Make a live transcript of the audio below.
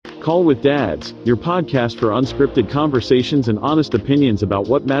Call with Dads, your podcast for unscripted conversations and honest opinions about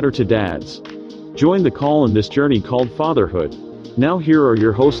what matter to dads. Join the call in this journey called fatherhood. Now here are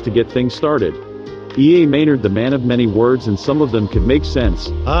your hosts to get things started. E.A. Maynard, the man of many words, and some of them could make sense.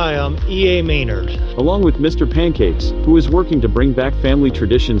 Hi, I'm E.A. Maynard. Along with Mr. Pancakes, who is working to bring back family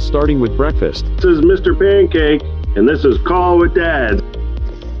traditions starting with breakfast. This is Mr. Pancake, and this is Call with Dad.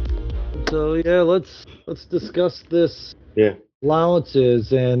 So yeah, let's discuss this. Yeah.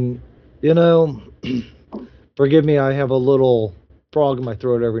 Allowances, and forgive me, I have a little frog in my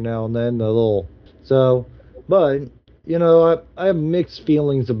throat every now and then, but I have mixed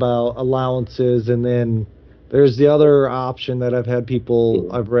feelings about allowances, and then there's the other option that I've had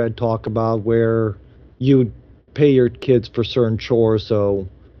people I've read talk about where you pay your kids for certain chores, so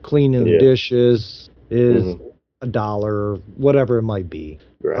cleaning the dishes is $1, whatever it might be.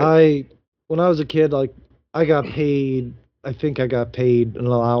 Right. When I was a kid, I think I got paid an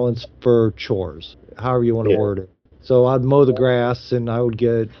allowance for chores, however you want to word it. So I'd mow the grass and I would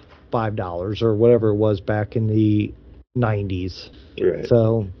get $5 or whatever it was back in the 90s. Right.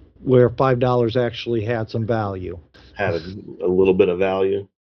 So where $5 actually had some value. Had a little bit of value.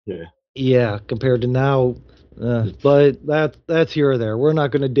 Yeah. Yeah, compared to now. But that's here or there. We're not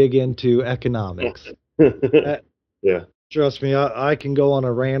going to dig into economics. Yeah. Trust me, I can go on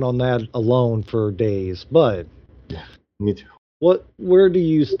a rant on that alone for days, but... Me too. Where do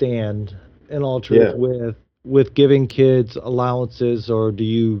you stand, in all truth, with giving kids allowances, or do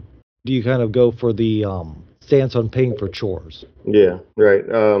you kind of go for the stance on paying for chores? Yeah, right.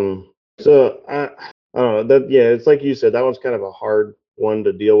 So I don't know that. Yeah, it's like you said, that one's kind of a hard one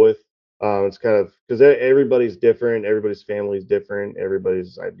to deal with. It's kind of because everybody's different, everybody's family's different,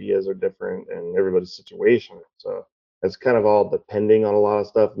 everybody's ideas are different, and everybody's situation. So it's kind of all depending on a lot of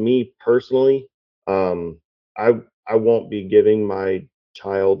stuff. Me personally, I won't be giving my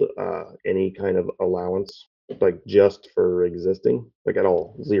child any kind of allowance, like just for existing, like at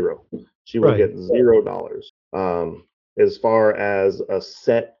all, zero. She will get $0. As far as a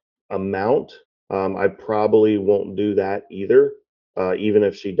set amount, I probably won't do that either. Even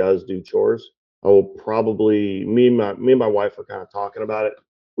if she does do chores, I will probably me and my wife were kind of talking about it.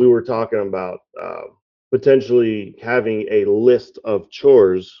 We were talking about potentially having a list of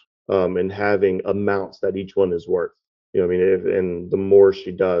chores and having amounts that each one is worth. You know what I mean? And the more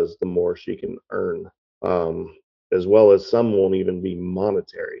she does, the more she can earn. As well as some won't even be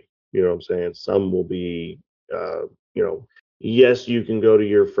monetary. You know what I'm saying? Some will be, yes, you can go to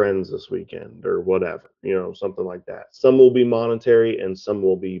your friends this weekend or whatever, something like that. Some will be monetary and some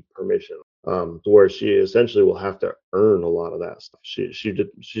will be permission. To where she essentially will have to earn a lot of that stuff.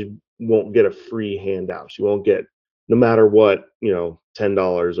 She won't get a free handout. She won't get no matter what,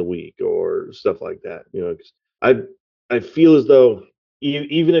 $10 a week or stuff like that. 'Cause I feel as though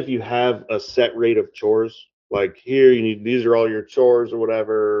even if you have a set rate of chores, like here these are all your chores or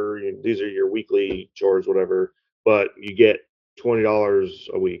whatever, these are your weekly chores, whatever, but you get $20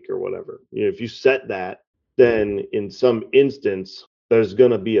 a week or whatever. If you set that, then in some instance there's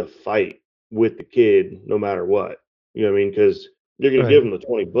gonna be a fight with the kid no matter what. You know what I mean? Because you're gonna give them the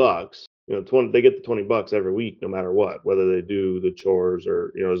 $20. They get the $20 every week no matter what, whether they do the chores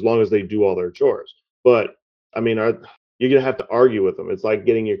or as long as they do all their chores. But I mean, you're gonna have to argue with them. It's like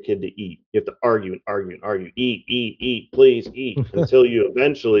getting your kid to eat. You have to argue and argue and argue. Eat, please eat, until you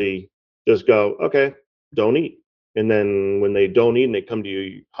eventually just go, okay, don't eat. And then when they don't eat and they come to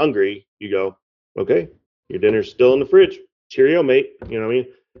you hungry, you go, okay, your dinner's still in the fridge. Cheerio, mate. You know what I mean?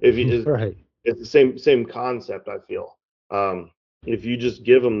 It's the same concept. I feel. If you just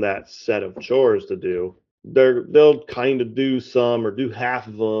give them that set of chores to do, they'll kind of do some or do half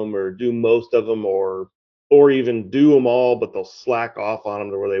of them or do most of them or even do them all, but they'll slack off on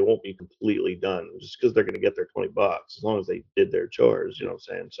them to where they won't be completely done just because they're going to get their $20 as long as they did their chores. You know what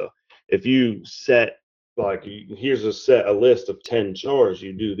I'm saying? So if you set here's a list of 10 chores,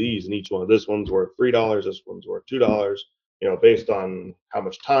 you do these, and each one of this one's worth $3, this one's worth $2, based on how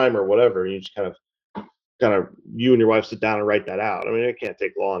much time or whatever. You just kind of you and your wife sit down and write that out. I mean, it can't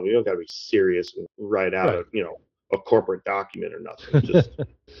take long. You don't got to be serious and write out a corporate document or nothing. Just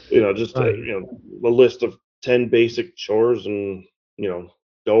a list of 10 basic chores, and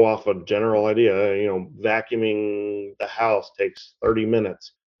go off a general idea. Vacuuming the house takes 30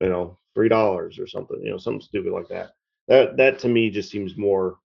 minutes. $3 or something. Something stupid like that. That to me just seems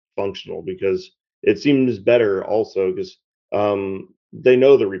more functional, because it seems better also because they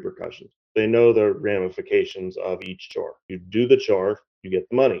know the repercussions. They know the ramifications of each chore. You do the chore, you get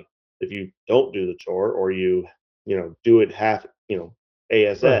the money. If you don't do the chore, or you do it half,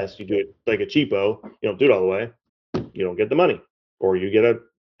 ASS, you do it like a cheapo, you don't do it all the way, you don't get the money. Or you get a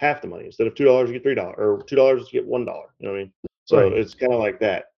half the money. Instead of $2, you get $3, or $2, you get $1. You know what I mean? So Right. it's kind of like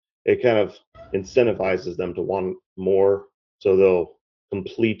that. It kind of incentivizes them to want more, so they'll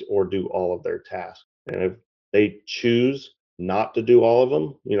complete or do all of their tasks. And if they choose not to do all of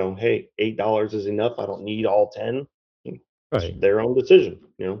them, hey, $8 is enough. I don't need all 10. It's Right. their own decision.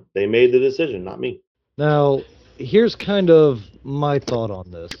 They made the decision, not me. Now, here's kind of my thought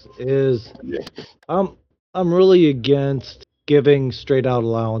on this is Yeah. I'm I'm really against giving straight out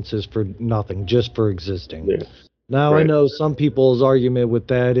allowances for nothing, just for existing. Yeah. Now, I Right. know some people's argument with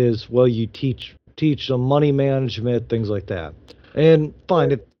that is, well, you teach them money management, things like that. And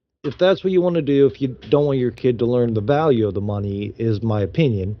fine, if that's what you want to do, if you don't want your kid to learn the value of the money, is my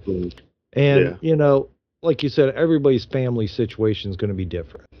opinion. Mhm. And Yeah. like you said, everybody's family situation is going to be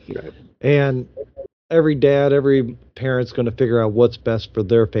different. Right. And every dad, every parent's going to figure out what's best for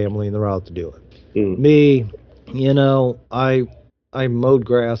their family and they're out to do it. Mm. Me, I mowed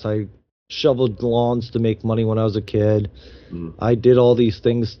grass, I shoveled lawns to make money when I was a kid. Mm. I did all these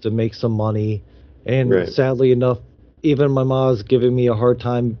things to make some money, and Right. sadly enough, even my mom's giving me a hard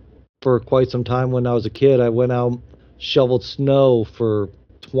time for quite some time. When I was a kid, I went out, shoveled snow for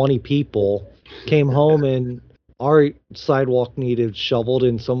 20 people, came home, and our sidewalk needed shoveled,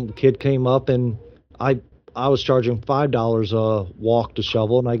 and some kid came up, and I I was charging $5 a walk to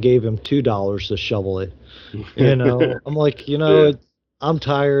shovel, and I gave him $2 to shovel it. I'm like, Yeah. I'm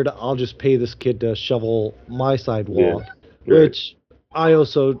tired. I'll just pay this kid to shovel my Yeah. sidewalk, Right. which I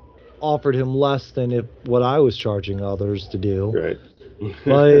also offered him less than if what I was charging others to do. Right.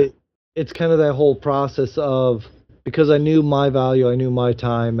 But it's kind of that whole process of, because I knew my value, I knew my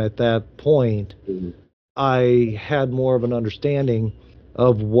time at that point, Mhm. I had more of an understanding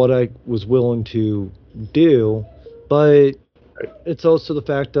of what I was willing to do. But Right. it's also the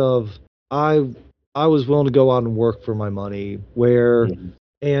fact of I I was willing to go out and work for my money, Mhm.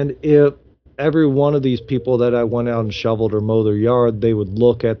 and if every one of these people that I went out and shoveled or mowed their yard, they would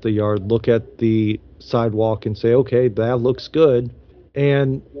look at the yard, look at the sidewalk and say, "Okay, that looks good."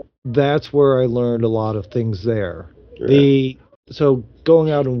 And that's where I learned a lot of things there. Right. The So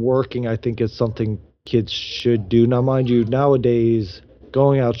going out and working, I think, is something kids should do. Now, mind you, nowadays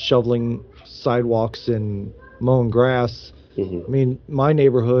going out shoveling sidewalks and mowing grass, Mhm. I mean, my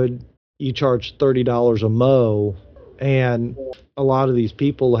neighborhood, you charge $30 a mow, and a lot of these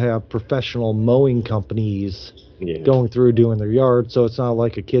people have professional mowing companies Yeah. going through doing their yard, so it's not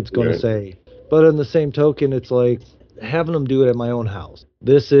like a kid's going to Right. say. But on the same token, it's like having them do it at my own house.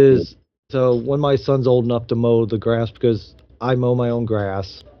 Mm. So when my son's old enough to mow the grass, because I mow my own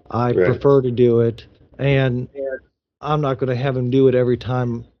grass, I Right. prefer to do it, and I'm not going to have him do it every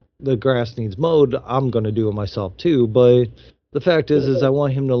time the grass needs mowed. I'm going to do it myself too. But the fact Right. is I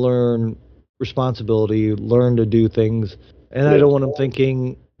want him to learn responsibility, learn to do things, and I Yeah. don't want him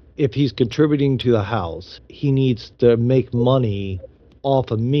thinking if he's contributing to the house, he needs to make money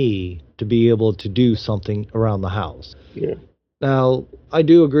off of me to be able to do something around the house. Yeah. Now, I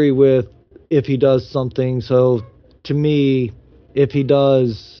do agree with if he does something. So to me, if he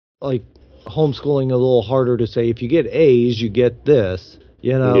does like homeschooling, a little harder to say, if you get A's, you get this,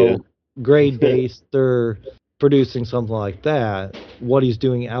 Yeah. grade based or producing something like that, what he's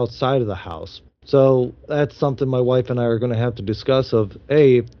doing outside of the house. So that's something my wife and I are going to have to discuss of,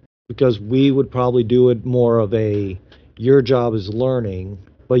 hey, because we would probably do it more of a, your job is learning,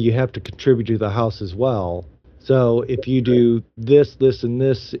 but you have to contribute to the house as well. So if you Right. do this, this, and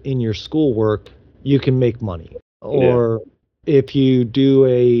this in your schoolwork, you can make money. Yeah. Or if you do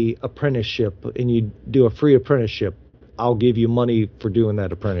a apprenticeship and you do a free apprenticeship, I'll give you money for doing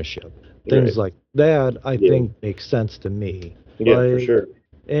that apprenticeship. Things Right. like that, I Yeah. think makes sense to me. Yeah, for But sure.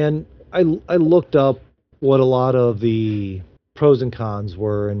 and I looked up what a lot of the pros and cons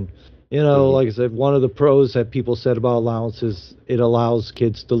were, and Mhm. like I said, one of the pros that people said about allowances, it allows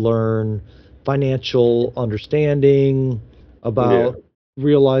kids to learn financial understanding, Yeah. about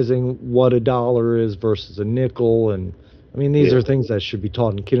realizing what a dollar is versus a nickel, and I mean these are Yeah. things that should be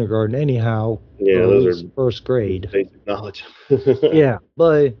taught in kindergarten anyhow, Yeah. or at Those are least first grade. basic knowledge. Yeah,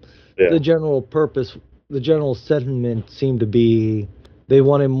 but Yeah. the general purpose, the general sentiment seemed to be they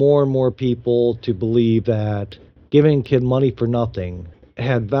wanted more and more people to believe that giving a kid money for nothing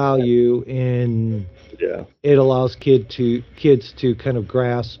had value in, Yeah. it allows kids to kind of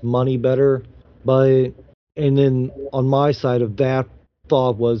grasp money better. But and then on my side of that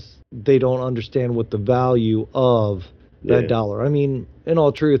thought was they don't understand what the value of that Yeah. dollar. I mean, in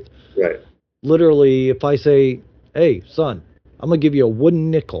all truth, Right. literally, if I say, "Hey, son, I'm gonna give you a wooden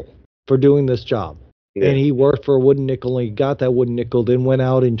nickel for doing this job," and Yeah. he worked for a wooden nickel and he got that wooden nickel, then went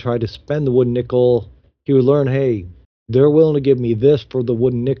out and tried to spend the wooden nickel, he would learn, "Hey, they're willing to give me this for the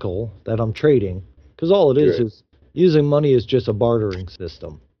wooden nickel that I'm trading. Because all it Right. is using money is just a bartering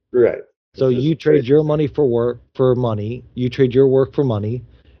system. Right. So It's you just trade trade. your money for work for money, you trade your work for money,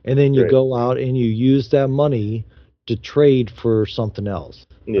 and then you Right. go out and you use that money to trade for something else.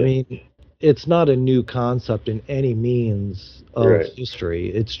 I Yeah. mean, it's not a new concept in any means of Right. history.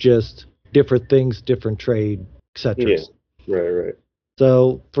 It's just different things, different trade, etc. Yeah. Right. Right.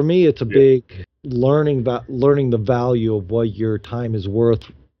 So for me, it's a Yeah. big learning the value of what your time is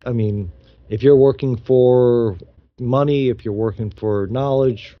worth. I mean, if you're working for money, if you're working for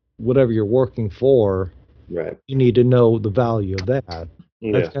knowledge, whatever you're working for, Right. you need to know the value of that. That's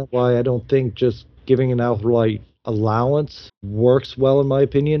Yeah. kind of why I don't think just giving an outright allowance works well, in my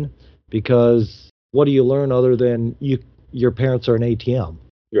opinion, because what do you learn other than your parents are an ATM?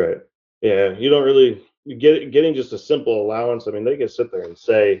 Right. Yeah. You don't really getting just a simple allowance. I mean, they can sit there and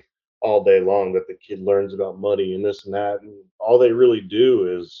say all day long that the kid learns about money and this and that, and all they really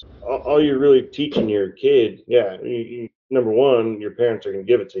do is all you're really teaching your kid. Yeah. Number one, your parents are going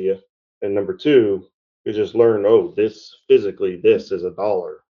to give it to you, and number two, you just learn. Oh, this physically, this is a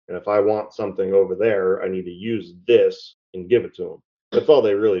dollar, and if I want something over there, I need to use this and give it to them. That's all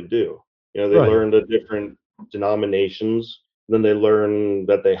they really do. They Right, learn the different denominations, then they learn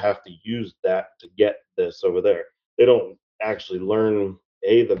that they have to use that to get this over there. They don't actually learn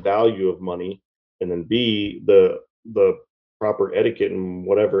A, the value of money, and then B, the proper etiquette and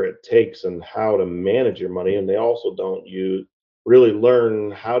whatever it takes and how to manage your money. And they also don't really learn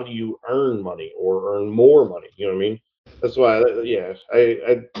how do you earn money or earn more money. You know what I mean? That's why, yeah,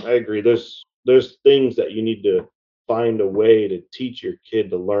 I agree. There's things that you need to find a way to teach your kid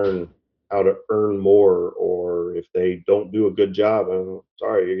to learn how to earn more, or if they don't do a good job,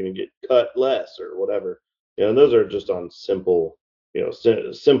 sorry, you're going to get cut less or whatever. And those are just on simple,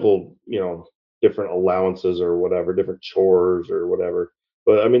 simple, different allowances or whatever, different chores or whatever.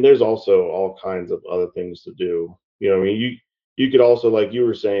 But I mean, there's also all kinds of other things to do. I mean, you could also, like you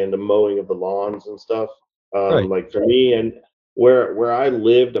were saying, the mowing of the lawns and stuff. right, Like for me and where I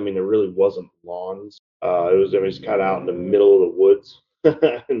lived, I mean, there really wasn't lawns. It was kind of out in the middle of the woods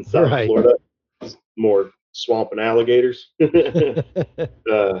in South right, Florida, more swamp and alligators.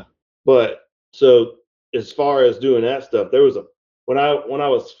 uh, but so as far as doing that stuff, there was a when I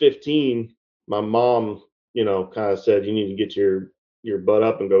was 15, my mom, kind of said you need to get your butt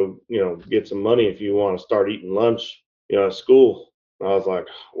up and go, get some money if you want to start eating lunch, at school. And I was like,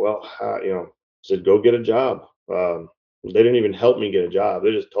 well, said go get a job. They didn't even help me get a job.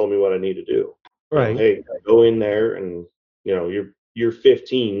 They just told me what I need to do. right, Hey, go in there and you're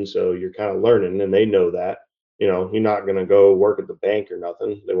 15, so you're kind of learning, and they know that. You're not going to go work at the bank or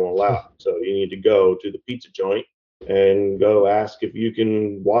nothing. They won't allow it. So you need to go to the pizza joint and go ask if you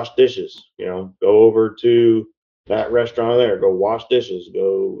can wash dishes. Go over to that restaurant there, go wash dishes,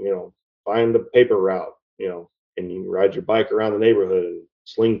 go, find the paper route, and you ride your bike around the neighborhood and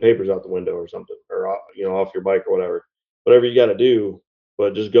sling papers out the window or something, or, off your bike or whatever you got to do.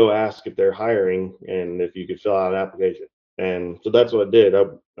 But just go ask if they're hiring and if you could fill out an application. And so that's what I did. I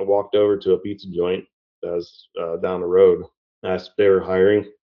walked over to a pizza joint that was down the road. Asked if they were hiring.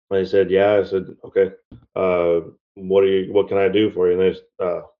 They said, yeah. I said, okay. What can I do for you? And they said,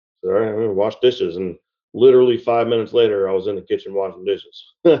 all right, I'm gonna wash dishes. And literally 5 minutes later, I was in the kitchen washing dishes.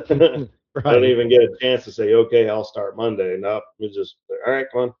 I didn't right. even get a chance to say, okay, I'll start Monday. No, it was just, all right,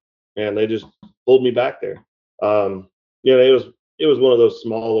 come on. And they just pulled me back there. Um, it was one of those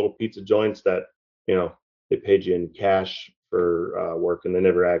small little pizza joints that, you know, they paid you in cash for work, and they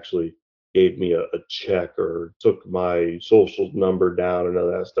never actually gave me a check or took my social number down and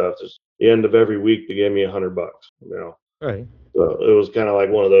all that stuff. Just the end of every week, they gave me $100. Right. So it was kind of like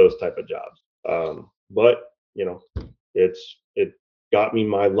one of those type of jobs. But it got me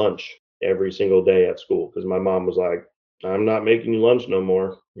my lunch every single day at school because my mom was like, "I'm not making you lunch no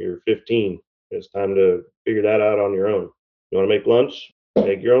more. You're 15. It's time to figure that out on your own. You want to make lunch?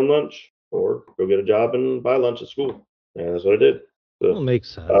 Make your own lunch, or go get a job and buy lunch at school." And that's what I did. Well, So makes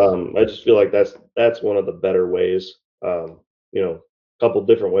sense. I just feel like that's one of the better ways. A couple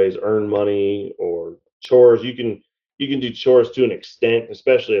different ways: earn money or chores. You can do chores to an extent,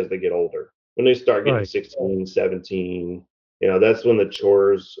 especially as they get older. When they start getting Right. 16, 17, that's when the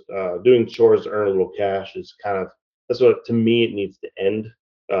chores, doing chores to earn a little cash is that's what, to me, it needs to end.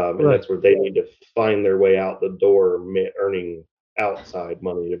 And Right. that's where they need to find their way out the door, earning outside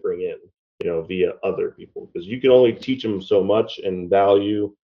money to bring in, via other people. Because you can only teach them so much and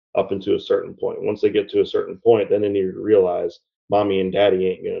value up into a certain point. Once they get to a certain point, then they need to realize mommy and daddy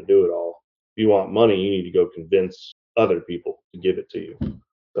ain't going to do it all. If you want money, you need to go convince other people to give it to you.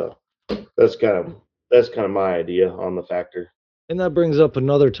 So that's kind of that's kind of my idea on the factor. And that brings up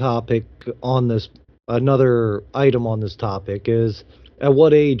another topic on this, another item on this topic is at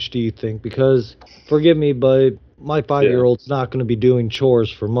what age do you think? Because forgive me, but my 5 year Yeah. old's not going to be doing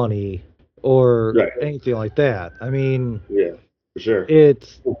chores for money or Right. anything like that. I mean, Yeah. For sure.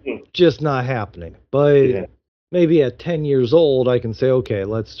 it's just not happening. But Yeah. maybe at 10 years old, I can say, okay,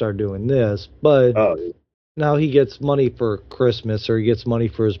 let's start doing this. But Oh, now he gets money for Christmas or he gets money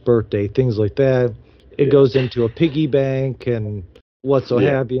for his birthday, things like that. It yeah. goes into a piggy bank and what so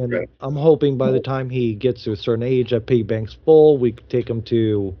Yeah. have you. And Right. I'm hoping by the time he gets to a certain age, that piggy bank's full. We could take him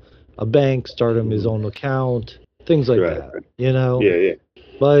to a bank, start him his own account, things like Right. that, you know? Yeah. Yeah.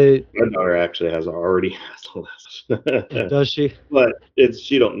 But My daughter actually already has all that. does she? But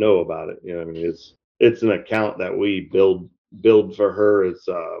she don't know about it. You know, what I mean, it's an account that we build for her. It's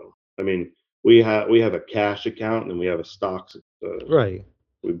I mean, we have a cash account and we have a stocks. Right.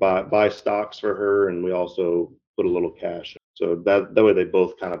 We buy stocks for her, and we also put a little cash. So that way they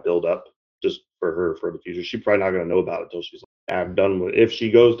both kind of build up just for her for the future. She's probably not going to know about it until she's like, I'm done with. If she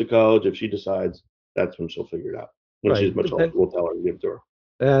goes to college, if she decides, that's when she'll figure it out. When Right. she's much older, we'll tell her to give it to her.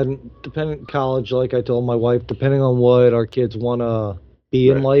 And depending college, like I told my wife, depending on what our kids want to be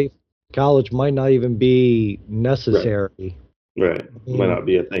in Right. life, college might not even be necessary. Right. I mean, Might not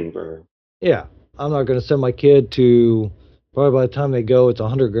be a thing for her. yeah, I'm not going to send my kid to probably by the time they go, it's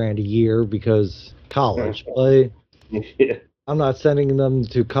 100 grand a year because college. But Yeah. I'm not sending them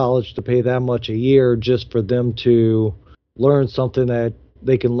to college to pay that much a year just for them to learn something that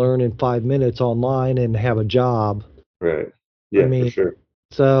they can learn in 5 minutes online and have a job. Right. I Yeah, for mean, sure.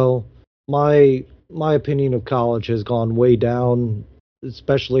 so my opinion of college has gone way down,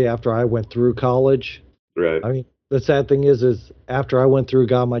 especially after I went through college. Right. I mean, the sad thing is after I went through,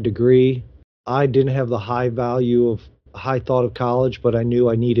 got my degree, I didn't have the high thought of college, but I knew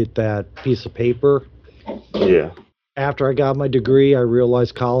I needed that piece of paper. Yeah. After I got my degree, I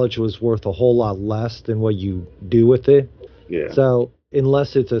realized college was worth a whole lot less than what you do with it. Yeah. So,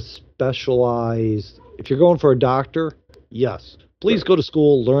 unless it's a specialized, if you're going for a doctor, yes, please go to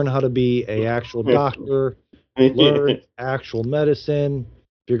school, learn how to be a actual doctor, learn actual medicine.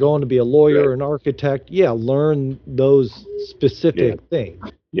 If you're going to be a lawyer or an architect, yeah, learn those specific things.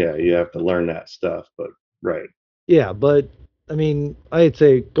 Yeah, you have to learn that stuff, but right. Yeah, but I mean, I'd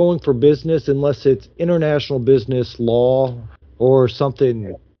say going for business, unless it's international business law or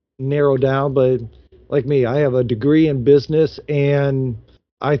something narrowed down. But like me, I have a degree in business, and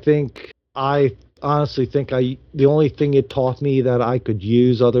I honestly think the only thing it taught me that I could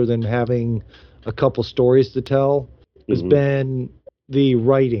use other than having a couple stories to tell has been the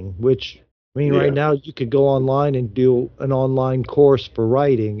writing, which I mean, right now you could go online and do an online course for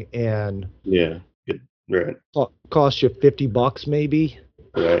writing and Yeah. Good. Right. cost you $50 maybe.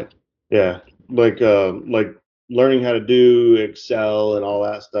 Right. Yeah. Like learning how to do Excel and all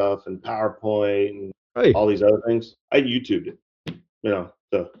that stuff and PowerPoint and Right. all these other things. I YouTubed it.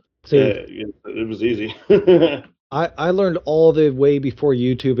 So See, it was easy. I learned all of it way before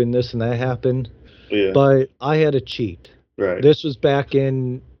YouTube and this and that happened, Yeah. but I had to cheat. Right. This was back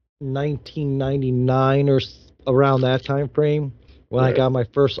in 1999 or around that time frame when I got my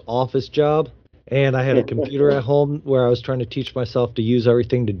first office job, and I had a computer at home where I was trying to teach myself to use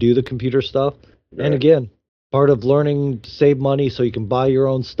everything to do the computer stuff. And again, part of learning to save money so you can buy your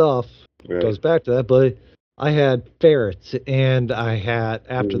own stuff goes back to that. But I had ferrets, and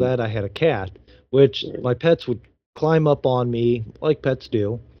after that, I had a cat, which my pets would climb up on me like pets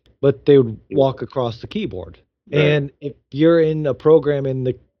do, but they would walk across the keyboard. And if you're in a program and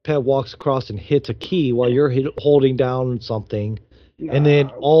the pet walks across and hits a key while you're holding down something, and then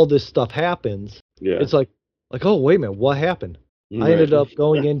all this stuff happens, it's like, oh, wait a minute, what happened? I ended up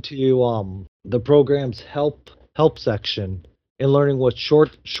going into the program's help section and learning what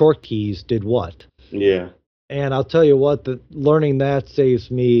short keys did what. Yeah. And I'll tell you what, learning that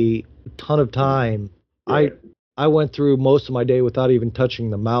saves me a ton of time. Right. I went through most of my day without even touching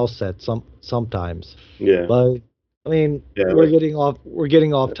the mouse sometimes. Yeah. But I mean, we're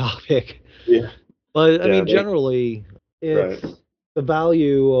getting off topic. Yeah. But I mean, generally, it's the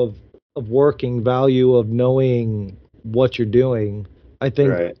value of working, value of knowing what you're doing. I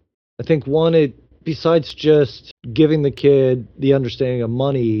think one, it besides just giving the kid the understanding of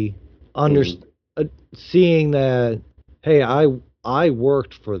money, seeing that, hey, I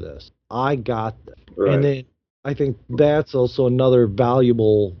worked for this, I got this, and then I think that's also another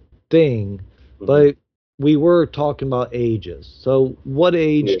valuable thing. But we were talking about ages. So what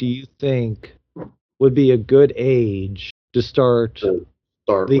age do you think would be a good age to start with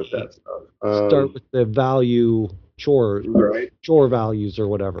that stuff? Start with the chore values or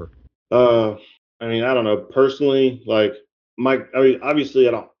whatever. I mean, I don't know. Personally, like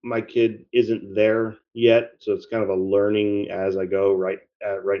obviously my kid isn't there yet, so it's kind of a learning as I go right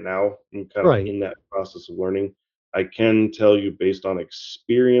now. I'm kind of Right, in that process of learning. I can tell you based on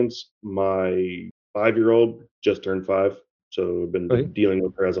experience, my 5-year-old just turned 5. So I've been right. dealing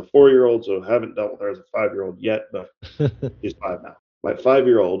with her as a 4-year-old, so haven't dealt with her as a 5-year-old yet, but she's 5 now. My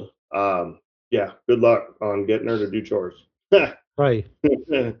 5-year-old, yeah, good luck on getting her to do chores. Right,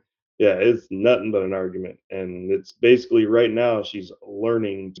 Yeah, it's nothing but an argument. And it's basically right now she's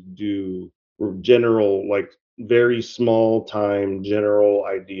learning to do general, like very small time, general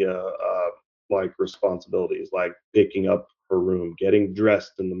idea like responsibilities, like picking up her room, getting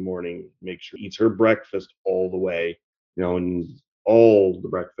dressed in the morning, make sure she eats her breakfast all the way, and all the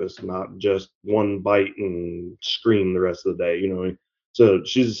breakfast, not just one bite and scream the rest of the day, So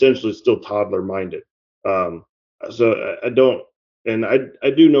she's essentially still toddler minded. So I don't, and I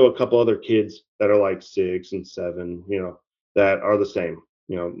do know a couple other kids that are like 6 and 7, that are the same.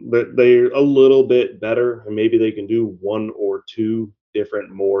 But they're a little bit better, and maybe they can do one or two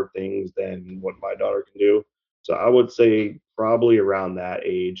different more things than what my daughter can do. So I would say probably around that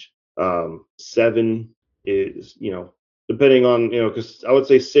age. 7 is, depending on, because I would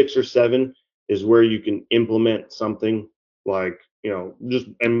say 6 or 7 is where you can implement something like, just,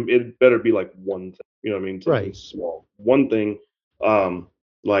 and it better be like one thing, what I mean? Something right, small. One thing, um,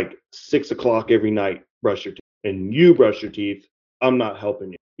 like 6 o'clock every night, brush your teeth, and you brush your teeth. I'm not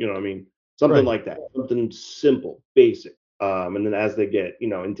helping you. You know what I mean? Something right. like that. Something simple, basic. And then as they get,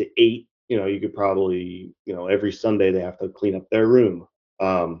 into 8, you could probably, every Sunday they have to clean up their room,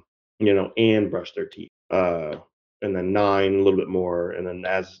 and brush their teeth. And then 9, a little bit more, and then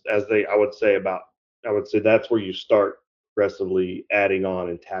as they, I would say that's where you start progressively adding on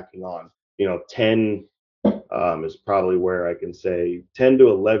and tacking on. 10 is probably where I can say 10 to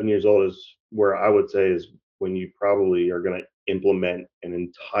 11 years old is where I would say is when you probably are going to implement an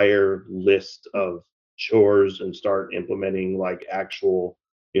entire list of chores and start implementing like actual,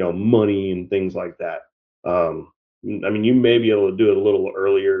 money and things like that. Um, I mean, you may be able to do it a little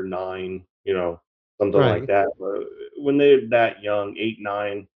earlier, 9, something like Right. that. But when they're that young, 8,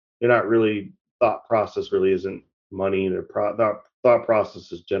 9, they're not really, thought process really isn't money. Their thought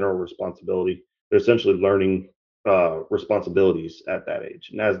process is general responsibility. They're essentially learning responsibilities at that age.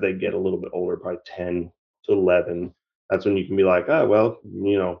 And as they get a little bit older, probably 10 to 11, that's when you can be like, oh, well,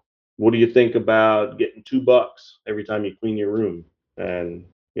 what do you think about getting $2 every time you clean your room? And,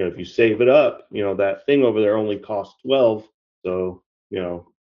 if you save it up, that thing over there only costs 12. So,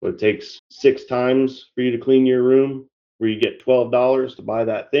 it takes 6 times for you to clean your room where you get $12 to buy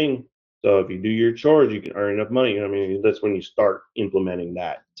that thing. So if you do your chores, you can earn enough money. I mean, that's when you start implementing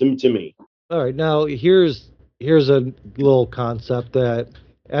that. To me, All right. Now here's a little concept that,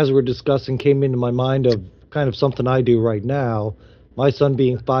 as we're discussing, came into my mind of kind of something I do right now. My son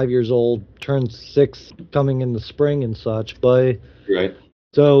being 5 years old, turns 6 coming in the spring and such. But right?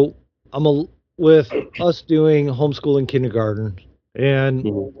 so I'm a with us doing homeschooling kindergarten, and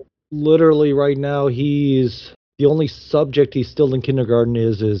Mhm. literally right now he's the only subject he's still in kindergarten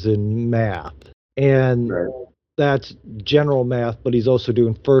is in math, and Right. that's general math, but he's also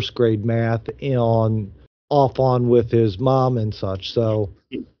doing first grade math on off on with his mom and such. So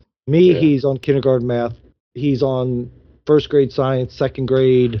me, Yeah. he's on kindergarten math, he's on first grade science, second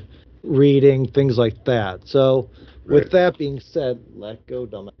grade reading, things like that. So with Right. that being said, let go,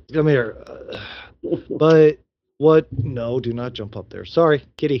 dumbass. Come here. But what? No, do not jump up there. Sorry,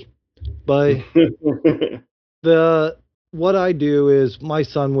 kitty. But the what I do is my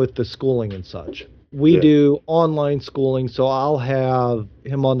son with the schooling and such. We Yeah. do online schooling, so I'll have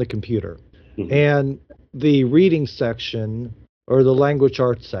him on the computer. Mhm. And the reading section or the language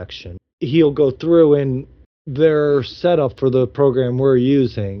arts section, he'll go through and their setup for the program we're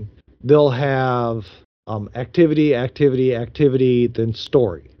using, they'll have activity, activity, activity, then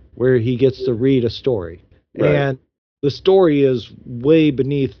story, where he gets to read a story. Right. And the story is way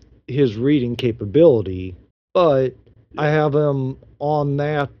beneath his reading capability, but I Yeah. have him on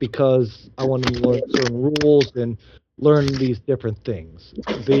that because I want him to learn certain rules and learn these different things.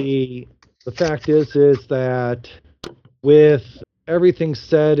 The fact is that with everything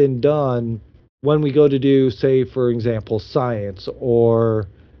said and done, when we go to do, say, for example, science, or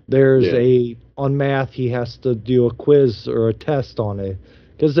there's Yeah. a on math, he has to do a quiz or a test on it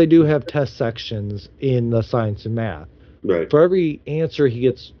because they do have test sections in the science and math. Right. For every answer he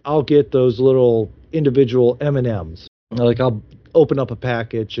gets, I'll get those little individual M&Ms. Like I'll open up a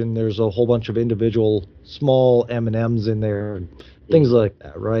package and there's a whole bunch of individual small M&Ms in there and things Mhm. like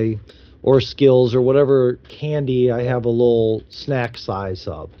that, right? Or skills or whatever candy I have a little snack size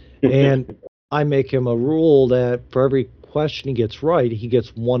of. And I make him a rule that for every question he gets right, he gets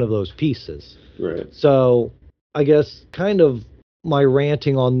one of those pieces. Right. So I guess kind of my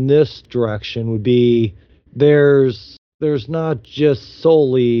ranting on this direction would be there's not just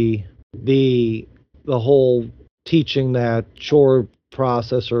solely the the whole teaching that chore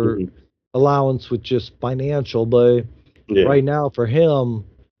process or Hmm. allowance with just financial, but Yeah. right now for him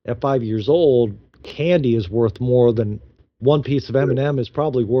at 5 years old, candy is worth more than one piece of Right. M&M is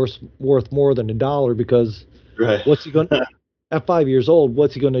probably worth more than $1 because Right. what's he going at 5 years old,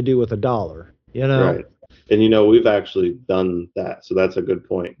 what's he going to do with $1? You know? Right. And we've actually done that. So that's a good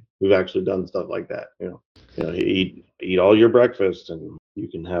point. We've actually done stuff like that. You eat all your breakfast and you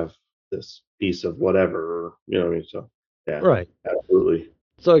can have this piece of whatever, what I mean? So yeah, Right. absolutely.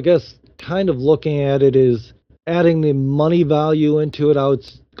 So I guess kind of looking at it is adding the money value into it. I would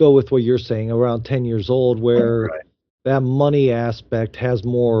go with what you're saying around 10 years old, where Right. that money aspect has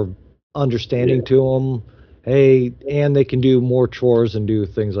more Yeah. understanding to them. Hey, and they can do more chores and do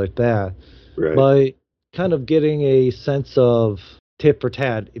things like that. Right. But kind of getting a sense of tit for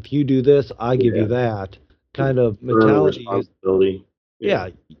tat. If you do this, I give you Yeah. that Yeah. kind of Earn mentality is, responsibility. Yeah.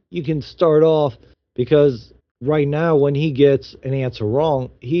 yeah, you can start off because right now when he gets an answer wrong,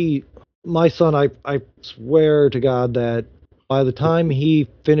 my son, I swear to God that by the time he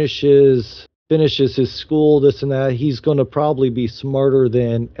finishes his school, this and that, he's going to probably be smarter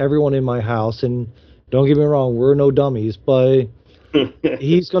than everyone in my house. And don't get me wrong, we're no dummies, but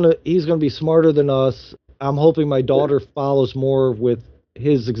he's gonna be smarter than us. I'm hoping my Yeah. daughter follows more with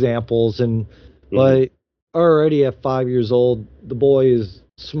his examples, and Hmm. but already at 5 years old, the boy is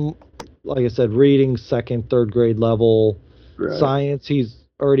like I said, reading second, third grade level. Right. Science, he's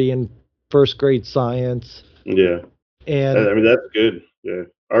already in first grade science, Yeah. and I mean, that's good. Yeah.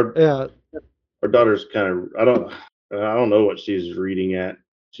 yeah, Our daughter's kind of, I don't know what she's reading at.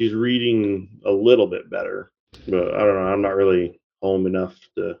 She's reading a little bit better, but I don't know. I'm not really home enough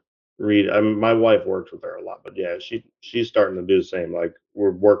to read. I mean, my wife works with her a lot, but yeah, she's starting to do the same. Like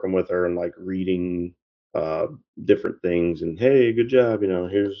we're working with her and like reading uh different things and hey, good job,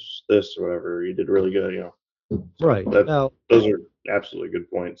 here's this or whatever. You did really good. So right that now. those are absolutely good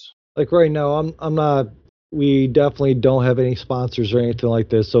points. Like right now, I'm not. We definitely don't have any sponsors or anything like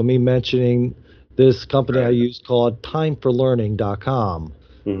this. So me mentioning this company I Right. use called timeforlearning.com.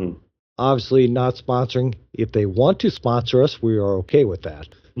 Hmm. Obviously not sponsoring. If they want to sponsor us, we are okay with that.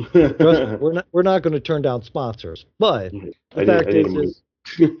 Trust me, we're not going to turn down sponsors. But the I fact need a is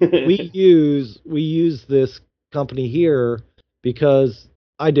money. we use this company here because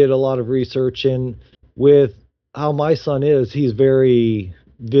I did a lot of research and with how my son is, he's very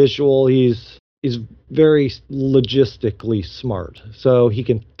visual. He's very logistically smart. So he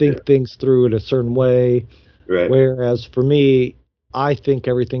can Yeah. think things through in a certain way. Right. Whereas for me, I think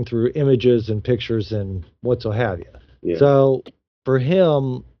everything through images and pictures and what so have you. Yeah. So for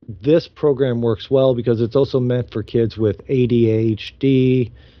him, this program works well because it's also meant for kids with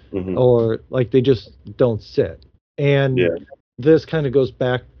ADHD Hmm. or like they just don't sit. And Yeah. this kind of goes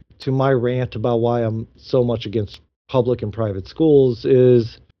back to my rant about why I'm so much against public and private schools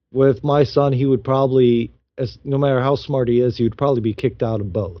is with my son, he would probably, as no matter how smart he is, he would probably be kicked out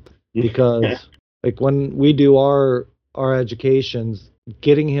of both because like when we do our educations,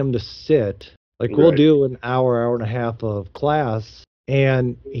 getting him to sit, like we'll Right. do an hour and a half of class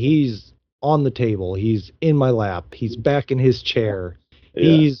and he's on the table, he's in my lap, he's back in his chair, Yeah.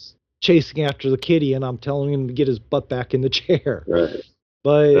 he's chasing after the kitty and I'm telling him to get his butt back in the chair. Right.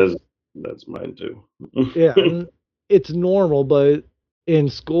 But That's mine too. yeah, and it's normal, but in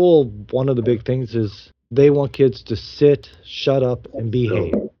school, one of the big things is they want kids to sit, shut up, and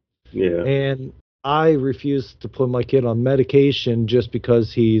behave. So, yeah. And I refuse to put my kid on medication just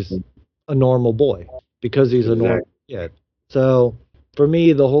because he's a normal boy, because he's a normal Exactly. kid. So for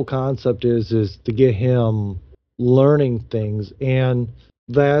me, the whole concept is to get him learning things, and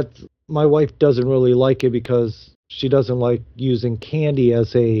that my wife doesn't really like it because she doesn't like using candy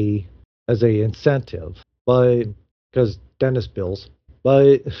as a incentive, but because dentist bills.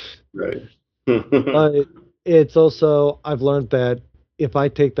 But Right. but it's also I've learned that if I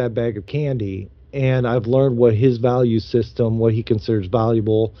take that bag of candy and I've learned what his value system, what he considers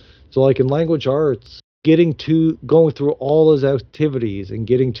valuable. So like in language arts, going through all those activities and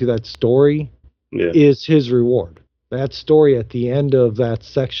getting to that story Yeah. is his reward. That story at the end of that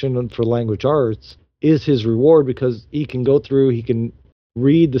section for language arts is his reward because he can go through, he can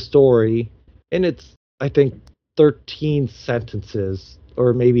read the story, and it's, I think, 13 sentences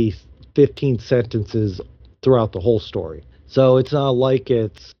or maybe 15 sentences throughout the whole story. So it's not like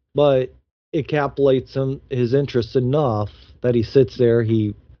but it captivates his interest enough that he sits there,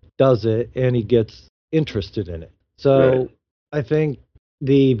 he does it and he gets interested in it. Right. So I think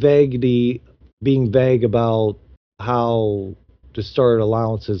the being vague about how to start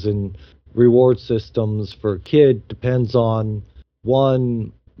allowances and reward systems for a kid depends on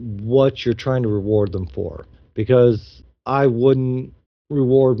one, what you're trying to reward them for. Because I wouldn't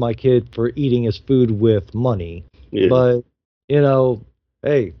reward my kid for eating his food with money. Yeah. But, you know,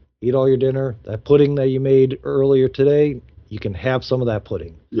 hey, eat all your dinner. That pudding that you made earlier today, you can have some of that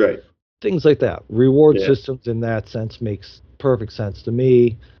pudding. Right. Things like that. Reward Yeah. systems in that sense makes perfect sense to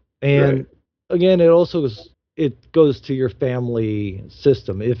me. Right. And again, it goes to your family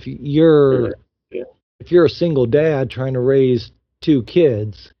system. Right. Yeah. If you're a single dad trying to raise two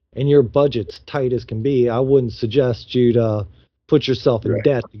kids and your budget's tight as can be, I wouldn't suggest you to put yourself in Right.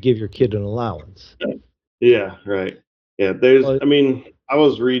 debt to give your kid an allowance. Yeah. Right. Yeah. There's. But I mean, I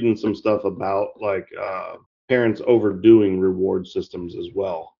was reading some stuff about like parents overdoing reward systems as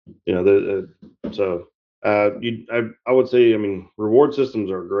well. You know. So I would say, I mean, reward systems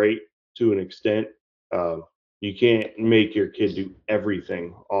are great to an extent. Um, you can't make your kid do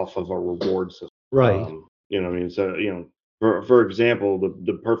everything off of a reward system. right, You know what I mean? So, for example,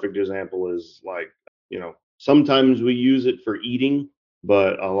 the perfect example is like, sometimes we use it for eating,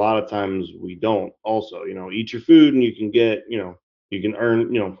 but a lot of times we don't. Also, eat your food and you can get, you can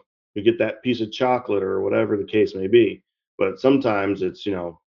earn, you get that piece of chocolate or whatever the case may be. But sometimes it's,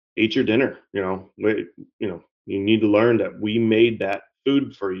 eat your dinner, wait, you need to learn that we made that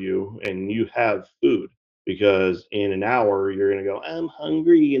food for you and you have food, because in an hour you're going to go, I'm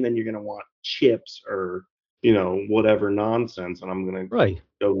hungry, and then you're going to want chips or whatever nonsense, and I'm going to right.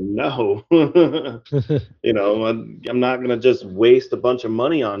 go, no. I'm not going to just waste a bunch of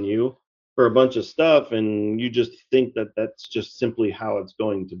money on you for a bunch of stuff and you just think that that's just simply how it's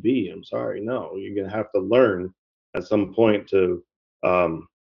going to be. I'm sorry, no, you're going to have to learn at some point to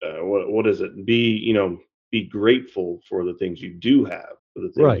what is it, be grateful for the things you do have, for the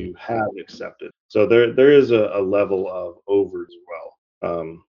things Right, you have accepted. So there is a level of over as well.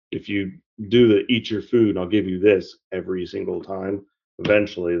 If you do the eat your food, I'll give you this every single time,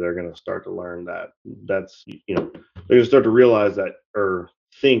 eventually they're going to start to learn that they're going to start to realize that, or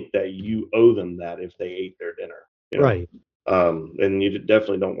think that you owe them that if they ate their dinner, right, and you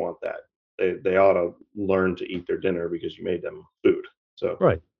definitely don't want that. They ought to learn to eat their dinner because you made them food. So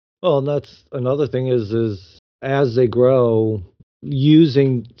right. Well, and that's another thing is as they grow,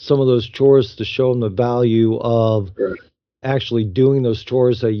 using some of those chores to show them the value of right. actually doing those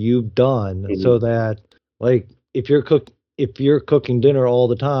chores that you've done Mhm. so that like if you're cooking dinner all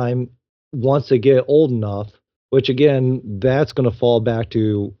the time, once they get old enough, which again, that's going to fall back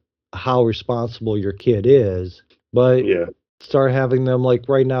to how responsible your kid is, but Yeah. start having them like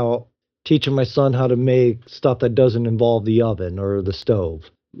right now teaching my son how to make stuff that doesn't involve the oven or the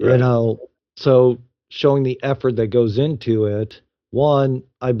stove. You Right. know, so showing the effort that goes into it. One,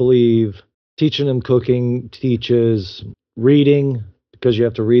 I believe teaching them cooking teaches reading because you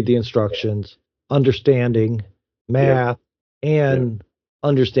have to read the instructions, understanding, Yep. math, Yep. and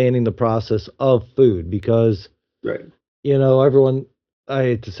understanding the process of food because, Right. everyone, I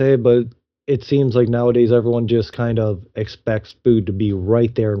hate to say it, but it seems like nowadays everyone just kind of expects food to be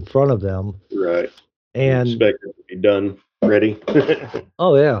right there in front of them. Right. You And expect it to be done, ready.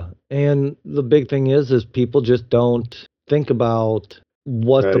 oh yeah, and the big thing is people just don't think about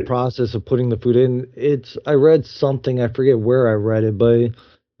what the Right. process of putting the food in. I read something, I forget where I read it, but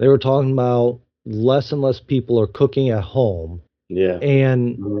they were talking about less and less people are cooking at home Yeah.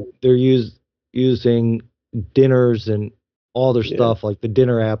 and Mhm. they're using dinners and all their Yeah. stuff like the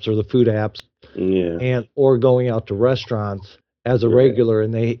dinner apps or the food apps Yeah. and or going out to restaurants as a Right. regular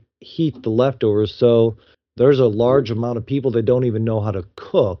and they heat the leftovers. So there's a large amount of people that don't even know how to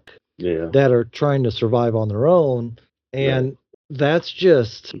cook Yeah. that are trying to survive on their own. Right. And that's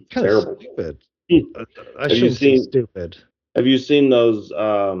just kind of Terrible. stupid. Uh, I Have you shouldn't say seen stupid. Have you seen those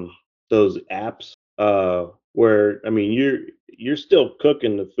apps where, I mean, you're still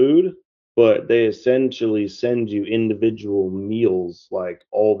cooking the food, but they essentially send you individual meals, like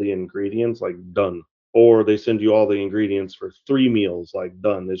all the ingredients like done, or they send you all the ingredients for 3 meals like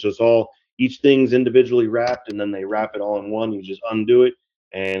done. It's just all, each thing's individually wrapped and then they wrap it all in one. You just undo it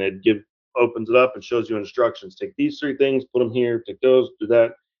and opens it up and shows you instructions. Take these 3 things, put them here, take those, do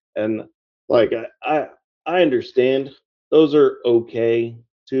that. And like I understand those are okay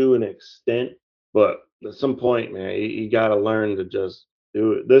to an extent, but at some point, man, you got to learn to just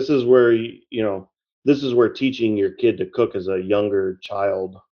do it. This is where teaching your kid to cook as a younger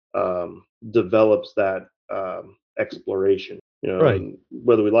child develops that exploration. Right. And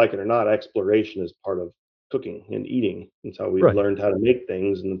whether we like it or not, exploration is part of cooking and eating. That's how we Right. learned how to make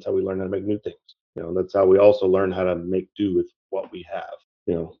things, and that's how we learned how to make new things. That's how we also learn how to make do with what we have.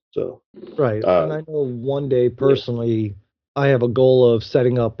 So Right. uh, And I know one day yeah, personally, I have a goal of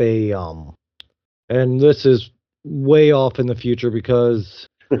setting up and this is way off in the future because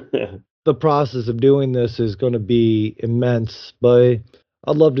the process of doing this is going to be immense, but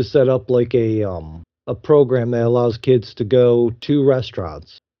I'd love to set up like a program that allows kids to go to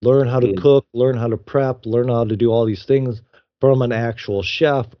restaurants, learn how to Mm, cook, learn how to prep, learn how to do all these things from an actual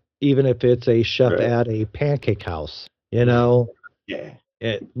chef, even if it's a chef right. at a pancake house, you know. Yeah.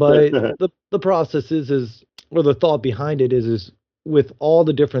 But the process is or the thought behind it is with all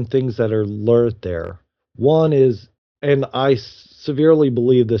the different things that are learned there. One is, and I severely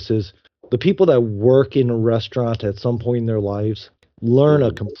believe this is the people that work in a restaurant at some point in their lives learn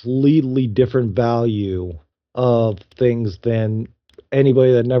a Mhm. completely different value of things than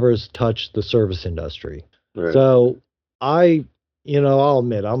anybody that never has touched the service industry. Right. So I, I'll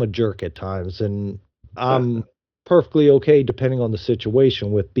admit I'm a jerk at times and I'm perfectly okay depending on the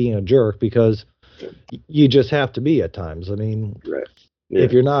situation with being a jerk because you just have to be at times. I mean, Right.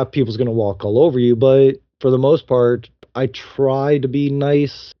 if Yeah. you're not, people's going to walk all over you. But for the most part, I try to be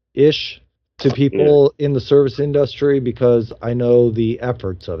nice ish to Yeah. people in the service industry because I know the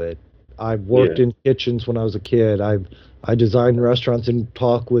efforts of it. I've Yeah. worked in kitchens when I was a kid. I design restaurants and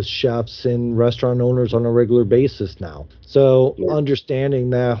talk with chefs and restaurant owners on a regular basis now. So Yeah. understanding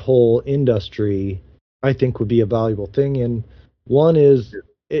that whole industry, I think would be a valuable thing. And one is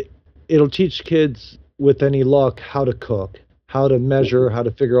it it'll teach kids with any luck how to cook, how to measure, how to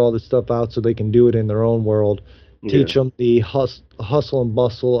figure all this stuff out so they can do it in their own world. Yeah. Teach them the hustle and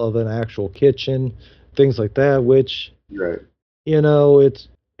bustle of an actual kitchen, things like that, which, Right.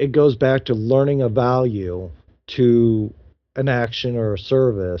 it goes back to learning a value to an action or a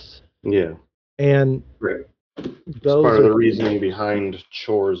service. Yeah. And Right. It's part those of are the reasoning behind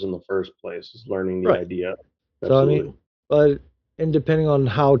chores in the first place is learning the right. idea. So, I Absolutely. mean, but, and depending on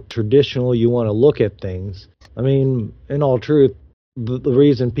how traditional you want to look at things, I mean, in all truth, the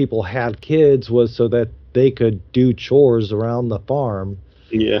reason people had kids was so that they could do chores around the farm.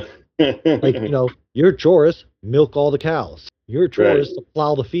 Yeah. Like, your chore is milk all the cows. Your chore Right. is to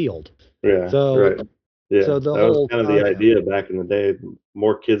plow the field. Yeah. So, Right. Yeah. so the That was whole kind of the concept, idea back in the day. The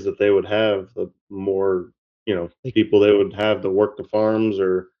more kids that they would have, the more, like, people they would have to work the farms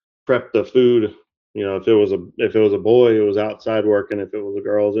or prep the food. If it was a boy, it was outside working. If it was a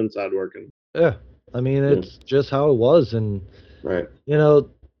girl, it was inside working. yeah, I mean, Yeah. it's just how it was. And, Right. you know,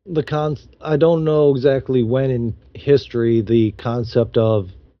 I don't know exactly when in history the concept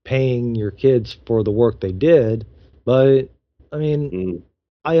of paying your kids for the work they did, but I mean, Mm,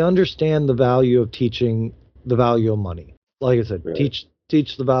 I understand the value of teaching the value of money. Like I said, right.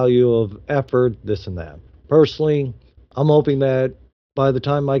 teach the value of effort, this and that. Personally, I'm hoping that by the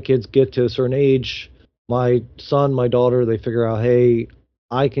time my kids get to a certain age, my son, my daughter, they figure out, hey,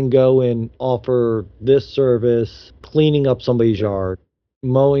 I can go and offer this service, cleaning up somebody's Right. yard,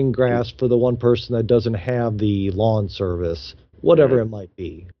 mowing grass for the one person that doesn't have the lawn service, whatever Right. it might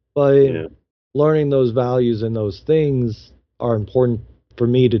be. But Yeah. learning those values and those things are important for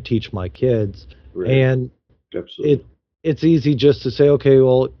me to teach my kids. Right. And Absolutely. it it's easy just to say, okay,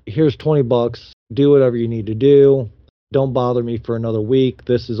 well, here's 20 bucks, do whatever you need to do. Don't bother me for another week.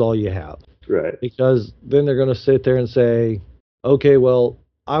 This is all you have. Right. Because then they're going to sit there and say, okay, well,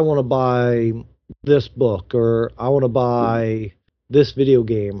 I want to buy this book or I want to Mhm. buy this video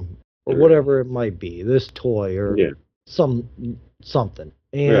game or Right. whatever it might be, this toy or Yeah. some something.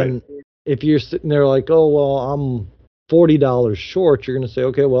 Right. And if you're sitting there like, oh, well, I'm $40 short, you're going to say,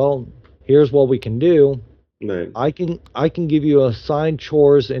 okay, well, here's what we can do. Right. I can give you assigned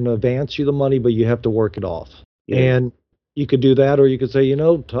chores and advance you the money, but you have to work it off. Yeah. And you could do that, or you could say,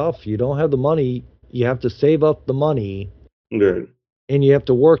 tough, you don't have the money. You have to save up the money Good. and you have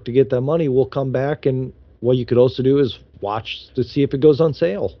to work to get that money. We'll come back. And what you could also do is watch to see if it goes on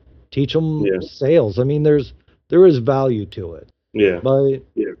sale. Teach them Yeah. sales. I mean, there is value to it, Yeah. but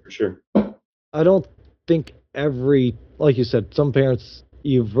Yeah. For sure. I don't think like you said, some parents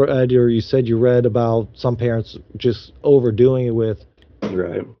you've read or you said you read about some parents just overdoing it with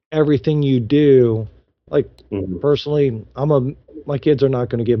Right. everything you do. Like Mhm. personally, my kids are not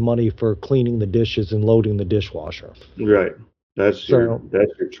going to get money for cleaning the dishes and loading the dishwasher. Right. That's your So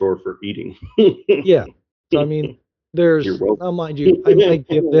that's your chore for eating. yeah. So I mean, You're now welcome. mind you, I might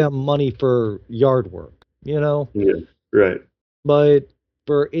give them money for yard work, Yeah. Right. but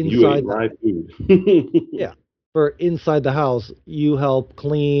for You ate inside the my food. yeah, for inside the house, you help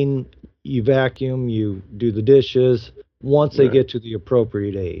clean, you vacuum, you do the dishes once they Right. get to the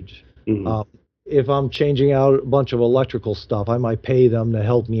appropriate age. Mhm. Um, if I'm changing out a bunch of electrical stuff, I might pay them to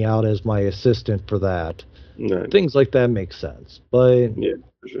help me out as my assistant for that. Right. Things like that make sense. But Yeah,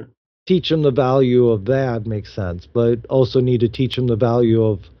 for sure. teach them the value of that makes sense. But also need to teach them the value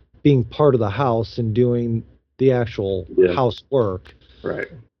of being part of the house and doing the actual Yeah. housework. Right.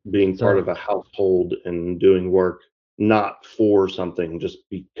 Being part So, of a household and doing work not for something, just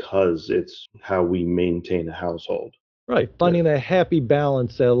because it's how we maintain a household. right, Yeah. finding that happy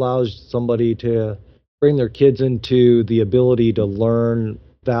balance that allows somebody to bring their kids into the ability to learn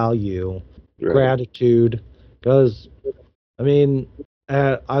value, Right. gratitude. Because, I mean,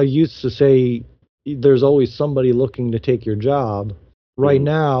 I used to say there's always somebody looking to take your job. Right Mhm.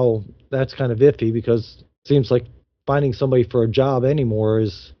 now, that's kind of iffy because it seems like finding somebody for a job anymore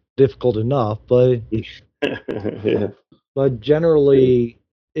is difficult enough. Yeah. But Yeah. generally,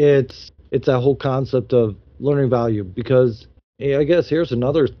 it's that whole concept of learning value because I guess here's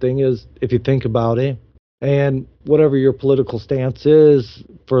another thing is if you think about it, and whatever your political stance is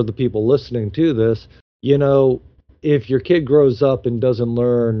for the people listening to this, you know, if your kid grows up and doesn't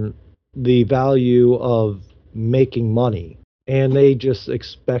learn the value of making money and they just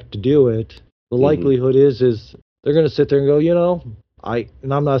expect to do it, the Mhm. likelihood is they're going to sit there and go,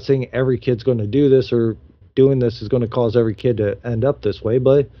 and I'm not saying every kid's going to do this or doing this is going to cause every kid to end up this way,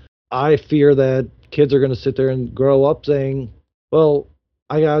 but I fear that kids are going to sit there and grow up saying, well,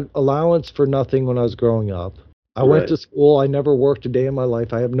 I got allowance for nothing when I was growing up. I went Right. to school. I never worked a day in my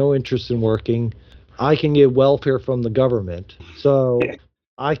life. I have no interest in working. I can get welfare from the government. So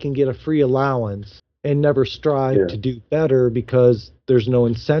I can get a free allowance and never strive Yeah. to do better because there's no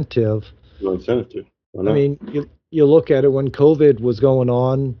incentive. No incentive to. I I know. mean, you look at it when COVID was going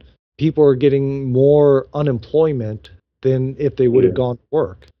on, people are getting more unemployment than if they would have Yeah. gone to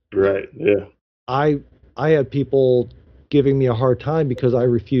work. Right. Yeah. I I had people giving me a hard time because I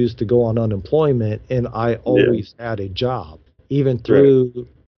refused to go on unemployment and I Yeah. always had a job, even Right. through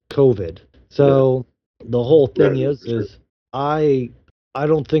COVID. Yeah. So the whole Right. thing For sure. is I I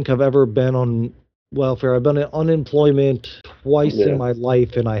don't think I've ever been on welfare. I've been on unemployment twice in Yeah. my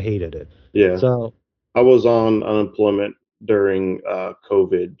life and I hated it. Yeah. So I was on unemployment during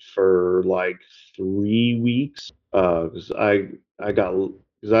COVID for like 3 weeks because I got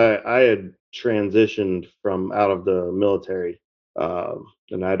because I had transitioned from out of the military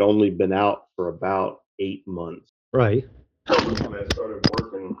and I'd only been out for about 8 months right. when I started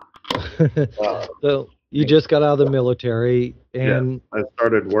working. Uh, So you just got out of the military yeah, and I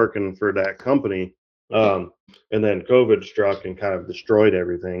started working for that company, um, and then COVID struck and kind of destroyed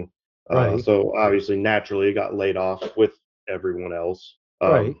everything. right, So obviously, naturally, got laid off with everyone else.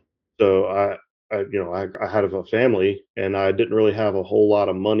 right, So I had a family, and I didn't really have a whole lot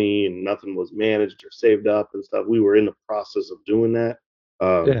of money, and nothing was managed or saved up and stuff. We were in the process of doing that.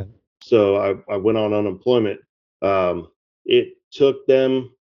 Um, yeah, so I went on unemployment. Um, it took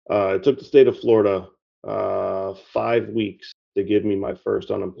them, it took the state of Florida 5 weeks to give me my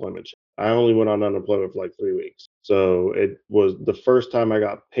first unemployment check. I only went on unemployment for like 3 weeks. So it was the first time I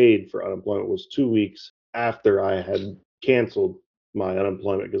got paid for unemployment was 2 weeks after I had canceled my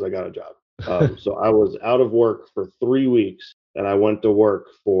unemployment because I got a job. So I was out of work for 3 weeks, and I went to work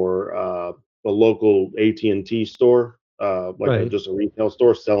for a local AT&T store, like right, just a retail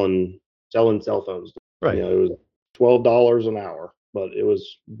store selling cell phones. right, It was $12 an hour, but it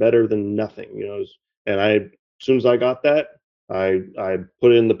was better than nothing. And as soon as I got that, I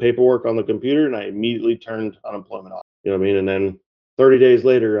put in the paperwork on the computer and I immediately turned unemployment off. You know what I mean? And then 30 days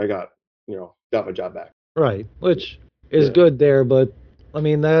later, I got my job back. right, which is Yeah. good there, but I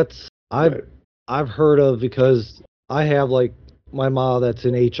mean that's Right. I've heard of because I have like my mom that's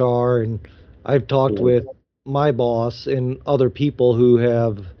in HR and I've talked Mhm. with my boss and other people who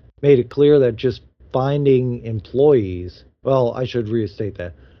have made it clear that just finding employees, well, I should restate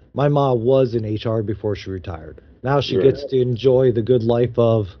that. My mom was in HR before she retired. Now she Right. gets to enjoy the good life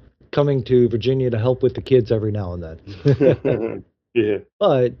of coming to Virginia to help with the kids every now and then. Yeah.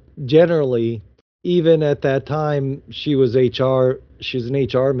 But generally, even at that time, she was an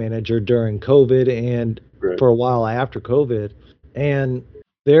HR manager during COVID and Right. for a while after COVID. And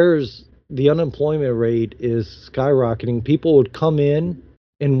there's the unemployment rate is skyrocketing. People would come in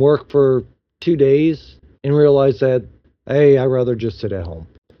and work for 2 days and realize that, hey, I'd rather just sit at home.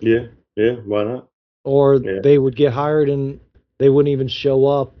 Yeah. Yeah. Why not? Or Yeah. they would get hired and they wouldn't even show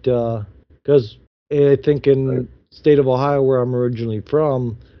up because I think Right. in state of Ohio where I'm originally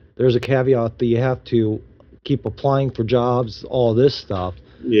from, there's a caveat that you have to keep applying for jobs, all this stuff,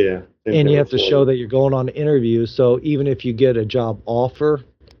 Yeah. Same and thing you with have to show Florida. that you're going on interviews. So even if you get a job offer,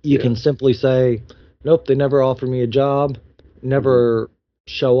 you Yeah. can simply say, nope, they never offered me a job, Hmm. never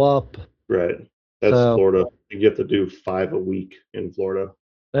show up, Right. That's So Florida. You get to do 5 a week in Florida.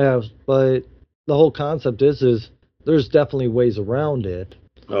 yeah, but the whole concept is there's definitely ways around it.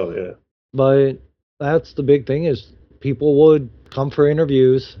 Oh yeah. But that's the big thing is people would come for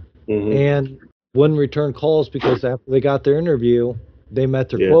interviews Hmm. and wouldn't return calls because after they got their interview, they met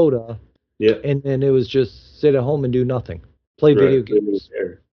their Yeah. quota, Yeah. and then it was just sit at home and do nothing, play Right. video games.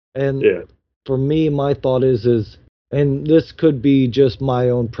 And Yeah. for me, my thought is, and this could be just my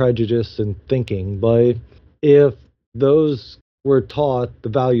own prejudice and thinking, but if those were taught the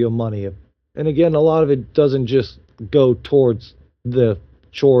value of money, and again, a lot of it doesn't just go towards the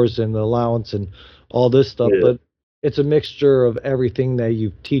chores and the allowance and all this stuff, Yeah. but it's a mixture of everything that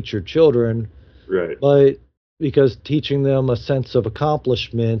you teach your children. Right. But because teaching them a sense of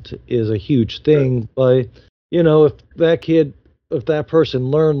accomplishment is a huge Right. thing, but if that kid, if that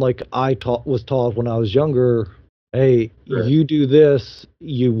person learned like I was taught when I was younger, hey, Right. you do this,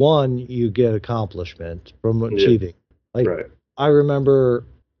 you won, you get accomplishment from Yeah. achieving. Like Right. I remember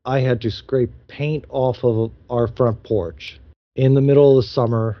I had to scrape paint off of our front porch in the middle of the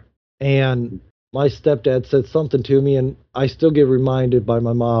summer, and my stepdad said something to me, and I still get reminded by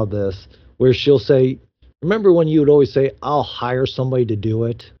my mom of this, where she'll say, "Remember when you would always say, 'I'll hire somebody to do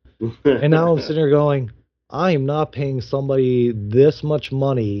it?'" And now I'm sitting here going, I am not paying somebody this much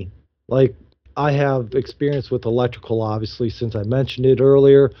money. Like, I have experience with electrical, obviously, since I mentioned it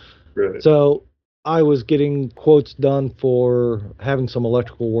earlier. Right. So I was getting quotes done for having some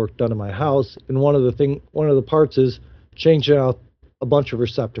electrical work done in my house, and one of the parts is changing out a bunch of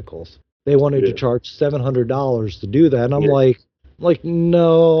receptacles. They wanted to Yeah. charge $700 to do that, and Yeah. I'm like,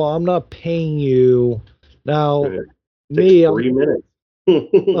 no, I'm not paying you. Now, Right. Takes me, I'm 3 minutes.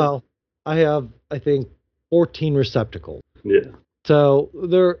 well, I have, I think, 14 receptacles. Yeah. So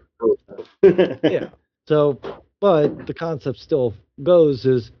they're, yeah. So, but the concept still goes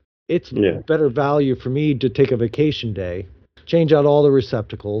is it's Yeah. better value for me to take a vacation day, change out all the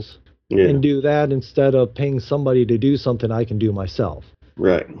receptacles, Yeah. and do that instead of paying somebody to do something I can do myself.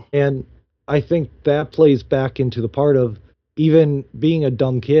 Right. And I think that plays back into the part of even being a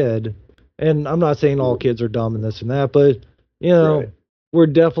dumb kid. And I'm not saying all kids are dumb and this and that, but you know, Right. we're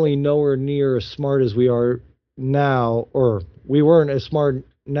definitely nowhere near as smart as we are now, or we weren't as smart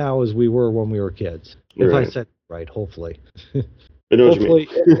now as we were when we were kids. If I Right. said right, hopefully. I know what you mean.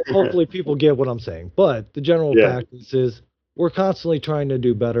 Hopefully hopefully people get what I'm saying. But the general Yeah. fact is we're constantly trying to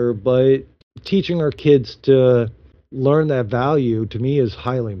do better, but teaching our kids to learn that value to me is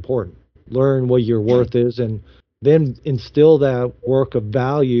highly important. Learn what your worth is and then instill that work of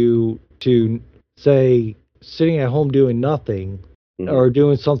value to say sitting at home doing nothing Hmm. or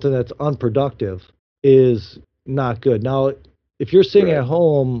doing something that's unproductive is not good. Now, if you're sitting Right. at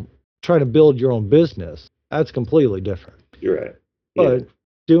home trying to build your own business, that's completely different. You're right. Yeah. But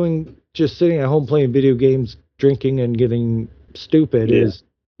doing just sitting at home playing video games, drinking and getting stupid Yeah. is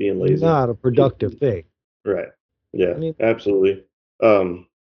Being lazy. not a productive thing. Right. Yeah. I mean, Absolutely. Um,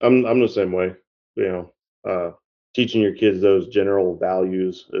 I'm the same way. You know, teaching your kids those general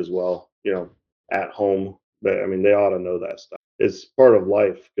values as well. At home. But I mean, they ought to know that stuff. It's part of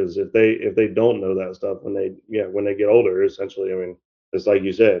life because if they don't know that stuff when they get older, essentially, I mean, it's like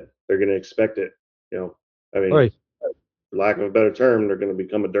you said, they're going to expect it. You know, I mean, right, for lack of a better term, they're going to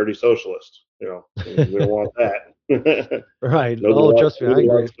become a dirty socialist. And we don't want that. right. Nobody Oh, likes trust me, I nobody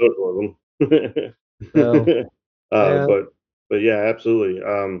agree. likes socialism. So, and But yeah, absolutely.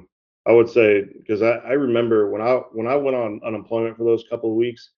 I would say because I remember when I went on unemployment for those couple of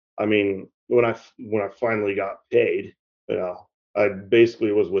weeks. I mean, when I finally got paid, I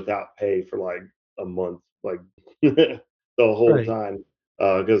basically was without pay for like a month, like the whole right, time,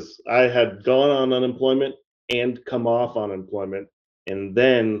 because I had gone on unemployment and come off unemployment, and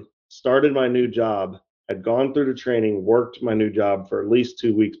then started my new job. Had gone through the training, worked my new job for at least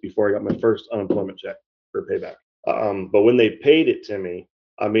 2 weeks before I got my first unemployment check for payback. But when they paid it to me,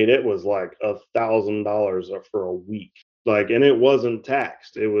 I mean, it was like $1,000 for a week. Like, and it wasn't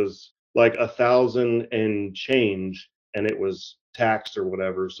taxed. It was like 1,000 and change, and it was taxed or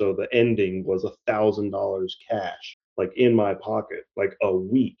whatever. So the ending was $1,000 cash, like in my pocket, like a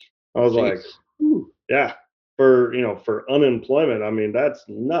week. I was like, jeez, yeah, for unemployment. I mean, that's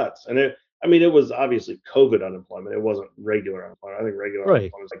nuts. And I mean, it was obviously COVID unemployment. It wasn't regular unemployment. I think regular right,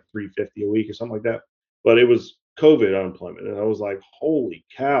 unemployment was like 350 a week or something like that. But it was COVID unemployment, and I was like, holy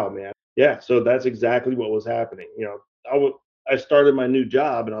cow, man. Yeah, so that's exactly what was happening. I started my new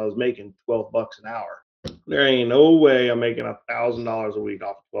job and I was making $12 an hour. There ain't no way I'm making $1,000 a week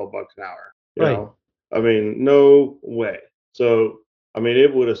off of $12 an hour. right. I mean, no way. So I mean,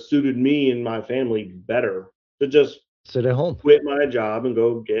 it would have suited me and my family better to just Sit at home. quit my job and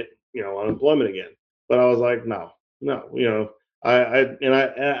go get unemployment again. But I was like, no, no, I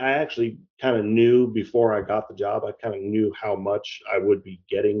actually kind of knew before I got the job. I kind of knew how much I would be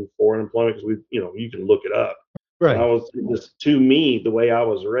getting for unemployment because you can look it up. And I Right. was just, to me, the way I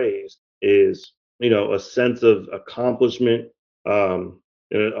was raised is, a sense of accomplishment,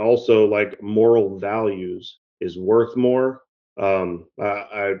 and also like moral values is worth more.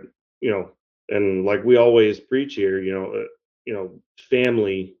 I and like we always preach here,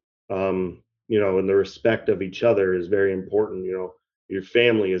 family, and the respect of each other is very important. Your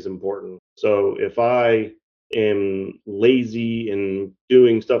family is important. So if I am lazy and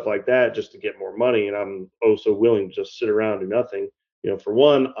doing stuff like that just to get more money, and I'm oh so willing to just sit around and do nothing, for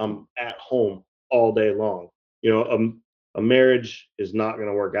one, I'm at home all day long. A marriage is not going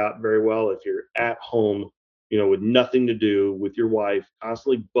to work out very well if you're at home, with nothing to do, with your wife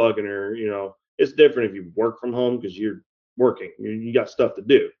constantly bugging her. It's different if you work from home because you're working, you got stuff to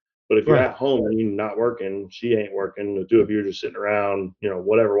do. But if you're Right. at home and you're not working, she ain't working, the two of you are just sitting around,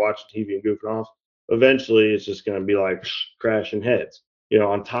 whatever, watching TV and goofing off, eventually it's just going to be like crashing heads.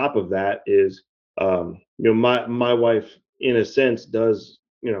 On top of that is, my wife, in a sense, does,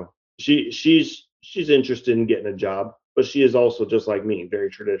 she's interested in getting a job, but she is also just like me, very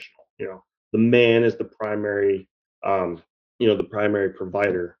traditional. The man is the primary, the primary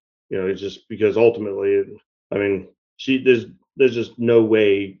provider. It's just because ultimately, I mean, there's just no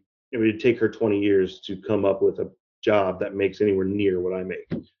way it would take her 20 years to come up with a job that makes anywhere near what I make.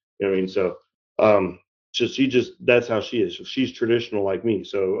 You know what I mean? So, um, she just that's how she is. She's traditional like me.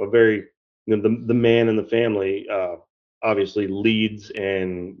 So a very, the man in the family, obviously leads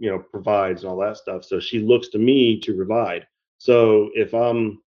and provides and all that stuff. So she looks to me to provide. So if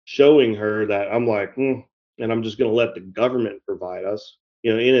I'm showing her that I'm like, and I'm just going to let the government provide us,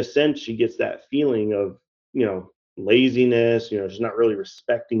 in a sense, she gets that feeling of, laziness. She's not really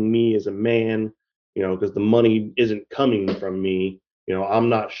respecting me as a man, because the money isn't coming from me. I'm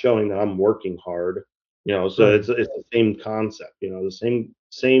not showing that I'm working hard. So Right. it's the same concept. The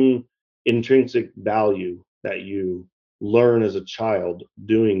same intrinsic value that you learn as a child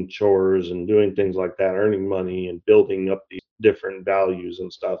doing chores and doing things like that, earning money and building up these different values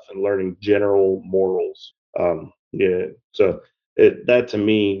and stuff, and learning general morals. Yeah. So that to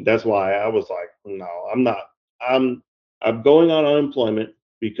me, that's why I was like, no, I'm not. I'm I'm going on unemployment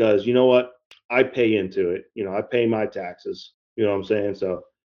because you know what? I pay into it. I pay my taxes. You know what I'm saying? So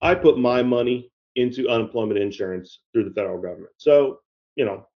I put my money into unemployment insurance through the federal government. So,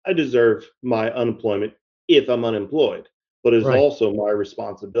 I deserve my unemployment if I'm unemployed, but it's Right. also my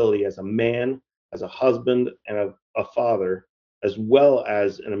responsibility as a man, as a husband, and a father, as well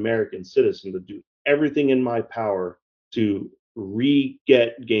as an American citizen, to do everything in my power to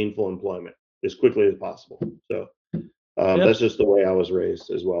re-get gainful employment as quickly as possible. So Yeah. that's just the way I was raised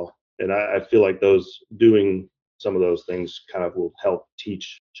as well. And I feel like those doing some of those things kind of will help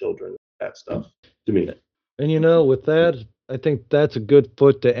teach children that stuff to me. And with that, I think that's a good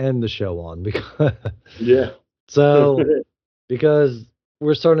foot to end the show on because Yeah. so because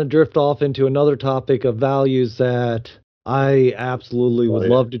we're starting to drift off into another topic of values that I absolutely Oh would yeah.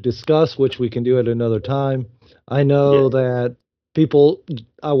 love to discuss, which we can do at another time. I Yeah. know that people,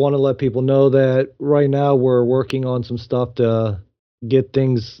 I want to let people know that right now we're working on some stuff to get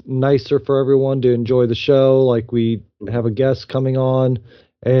things nicer for everyone to enjoy the show. Like we have a guest coming on,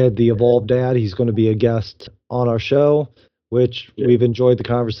 Ed, the Evolved Dad. He's going to be a guest on our show, which Yeah. we've enjoyed the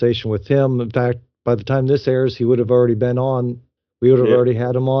conversation with him. In fact, by the time this airs, he would have already been on. We would have Yeah. already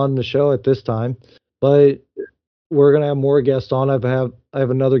had him on the show at this time. But we're gonna have more guests on. I have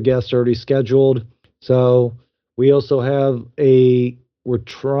another guest already scheduled. So we also have we're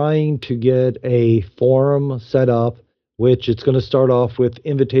trying to get a forum set up, which it's going to start off with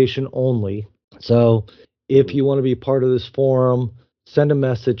invitation only. So if Mhm. you want to be part of this forum, send a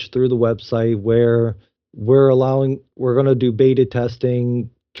message through the website where we're going to do beta testing,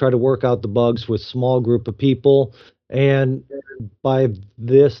 try to work out the bugs with small group of people. And by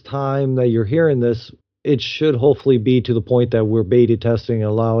this time that you're hearing this, it should hopefully be to the point that we're beta testing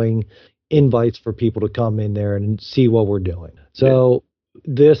and allowing invites for people to come in there and see what we're doing. Yeah. So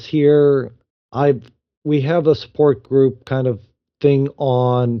this here, I've we have a support group kind of thing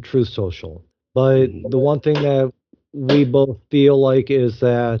on Truth Social. But Mhm. the one thing that we both feel like is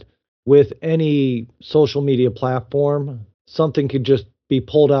that with any social media platform, something could just be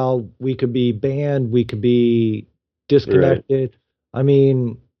pulled out. We could be banned, we could be Right. disconnected. I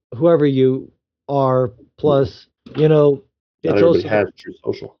mean, whoever you are, plus, Not it's everybody also has True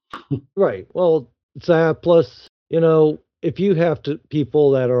Social. right. Well, it's that plus, if you have to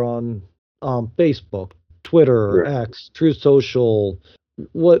people that are on Facebook, Twitter, Right. X, True Social,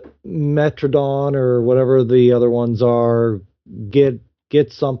 what Metrodon or whatever the other ones are, get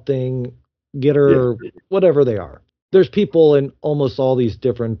get something, get Yeah. her, whatever they are. There's people in almost all these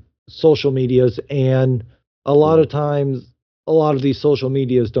different social medias, and a lot of times, a lot of these social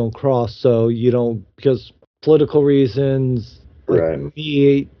medias don't cross, so you don't, because political reasons, like Right.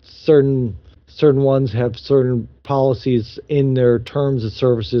 me, certain ones have certain policies in their terms of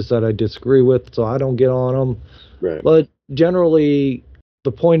services that I disagree with, so I don't get on them. Right. But generally,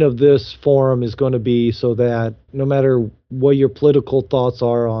 the point of this forum is going to be so that no matter what your political thoughts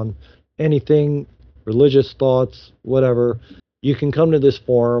are on anything, religious thoughts, whatever, you can come to this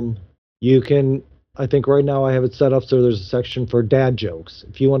forum. You can, I think right now I have it set up so there's a section for dad jokes.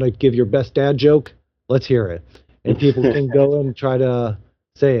 If you want to give your best dad joke, let's hear it. And people can go and try to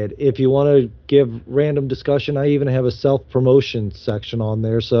say it. If you want to give random discussion, I even have a self promotion section on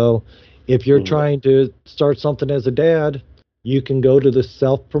there. So if you're trying to start something as a dad, you can go to the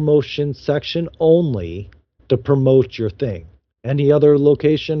self promotion section only to promote your thing. Any other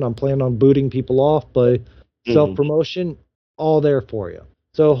location, I'm planning on booting people off, but self promotion, all there for you.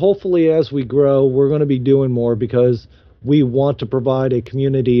 So hopefully, as we grow, we're going to be doing more because we want to provide a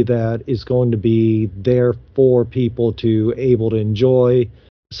community that is going to be there for people to able to enjoy,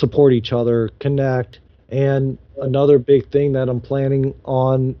 support each other, connect. And another big thing that I'm planning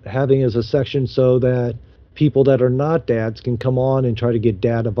on having as a section so that people that are not dads can come on and try to get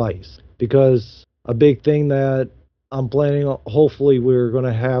dad advice. Because a big thing that I'm planning on, hopefully, we're going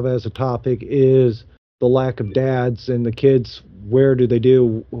to have as a topic is the lack of dads and the kids. Where do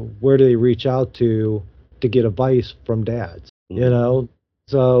they reach out to get advice from dads? You know,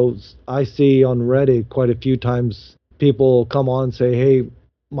 so I see on Reddit quite a few times people come on and say, "Hey,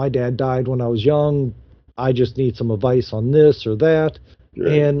 my dad died when I was young. I just need some advice on this or that."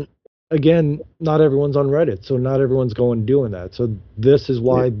 Right. And again, not everyone's on Reddit, so not everyone's going doing that. So this is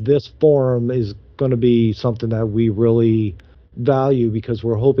why this forum is going to be something that we really value because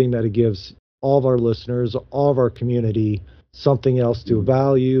we're hoping that it gives all of our listeners, all of our community, something else to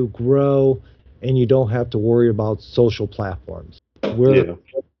value, grow, and you don't have to worry about social platforms. We're Yeah.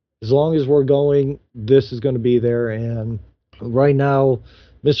 As long as we're going, this is going to be there. And right now,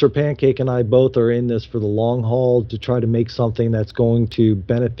 Mr. Pancake and I both are in this for the long haul to try to make something that's going to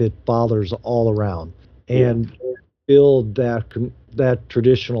benefit fathers all around and build that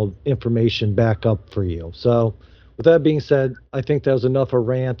traditional information back up for you. So, with that being said, I think that was enough of a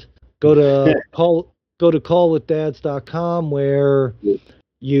rant. Go to callwithdads.com where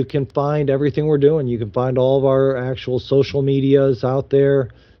you can find everything we're doing. You can find all of our actual social medias out there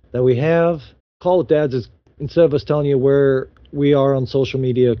that we have. Call With Dads is, instead of us telling you where we are on social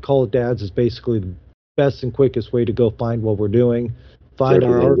media, Call With Dads is basically the best and quickest way to go find what we're doing, find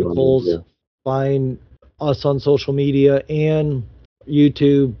our articles, find us on social media and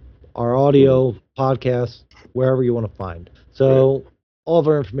YouTube, our audio, podcasts, wherever you want to find. So all of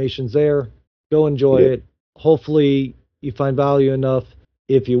our information's there. Go enjoy it. Hopefully you find value enough.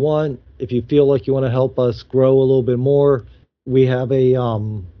 If you feel like you want to help us grow a little bit more, we have a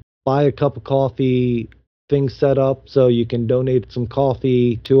buy a cup of coffee thing set up so you can donate some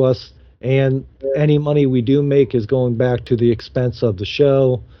coffee to us. And any money we do make is going back to the expense of the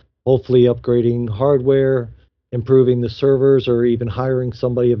show, hopefully upgrading hardware, improving the servers, or even hiring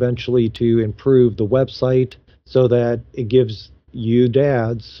somebody eventually to improve the website so that it gives you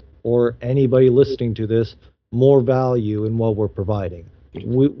dads or anybody listening to this more value in what we're providing.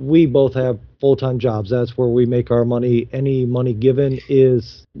 We both have full-time jobs. That's where we make our money. Any money given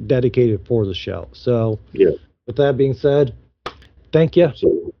is dedicated for the show. So with that being said, thank you.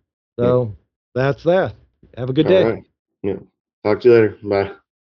 So that's that. Have a good day. All right. Yeah. Talk to you later. Bye.